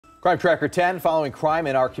Crime Tracker 10 following crime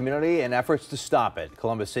in our community and efforts to stop it.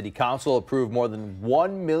 Columbus City Council approved more than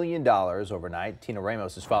 $1 million overnight. Tina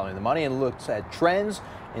Ramos is following the money and looks at trends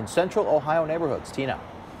in central Ohio neighborhoods. Tina.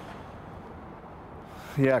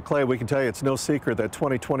 Yeah, Clay, we can tell you it's no secret that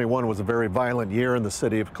 2021 was a very violent year in the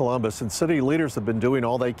city of Columbus, and city leaders have been doing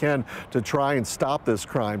all they can to try and stop this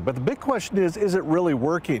crime. But the big question is it really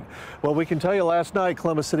working? Well, we can tell you last night,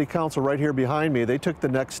 Columbus City Council right here behind me, they took the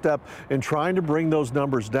next step in trying to bring those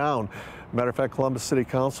numbers down. Matter of fact, Columbus City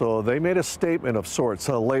Council, they made a statement of sorts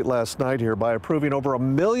late last night here by approving over $1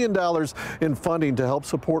 million in funding to help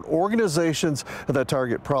support organizations that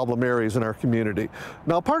target problem areas in our community.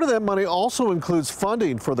 Now, part of that money also includes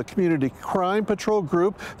funding for the Community Crime Patrol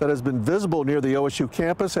group that has been visible near the OSU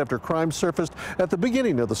campus after crime surfaced at the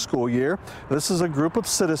beginning of the school year. This is a group of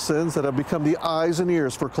citizens that have become the eyes and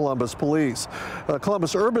ears for Columbus police.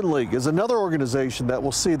 Columbus Urban League is another organization that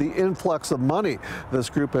will see the influx of money. This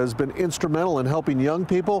group has been instrumental in helping young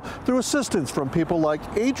people through assistance from people like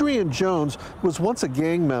Adrian Jones, who was once a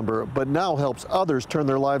gang member but now helps others turn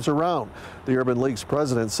their lives around. The Urban League's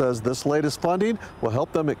president says this latest funding will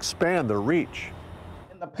help them expand their reach.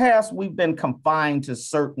 In the past, we've been confined to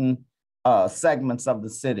certain segments of the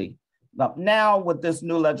city. Now, with this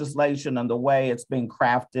new legislation and the way it's being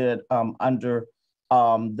crafted under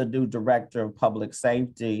the new director of public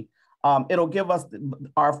safety, it'll give us,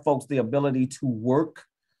 our folks, the ability to work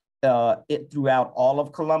it throughout all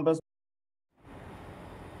of Columbus.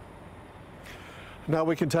 Now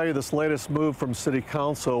we can tell you this latest move from City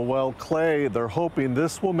Council, well, Clay, they're hoping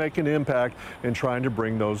this will make an impact in trying to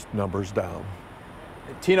bring those numbers down.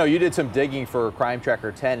 Tino, you did some digging for Crime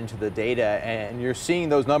Tracker 10 into the data, and you're seeing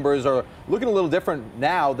those numbers are looking a little different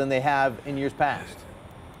now than they have in years past.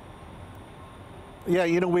 Yeah,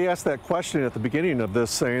 you know, we asked that question at the beginning of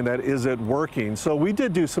this, saying that, is it working? So we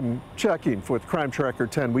did do some checking with Crime Tracker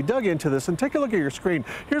 10. We dug into this, and take a look at your screen.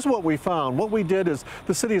 Here's what we found. What we did is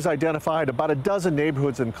the city has identified about a dozen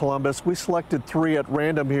neighborhoods in Columbus. We selected 3 at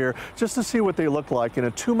random here just to see what they look like in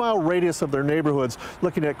a 2-mile radius of their neighborhoods,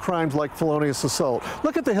 looking at crimes like felonious assault.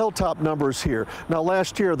 Look at the Hilltop numbers here. Now,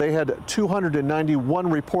 last year they had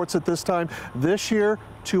 291 reports at this time. This year,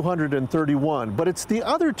 231. But it's the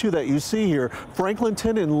other 2 that you see here,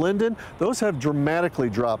 Franklinton and Linden, those have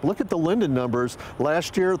dramatically dropped. Look at the Linden numbers.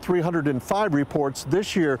 Last year, 305 reports.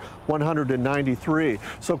 This year, 193.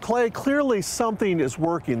 So, Clay, clearly something is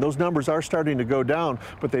working. Those numbers are starting to go down,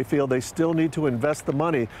 but they feel they still need to invest the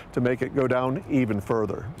money to make it go down even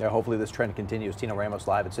further. Yeah, hopefully this trend continues. Tina Ramos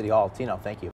live at City Hall. Tino, thank you.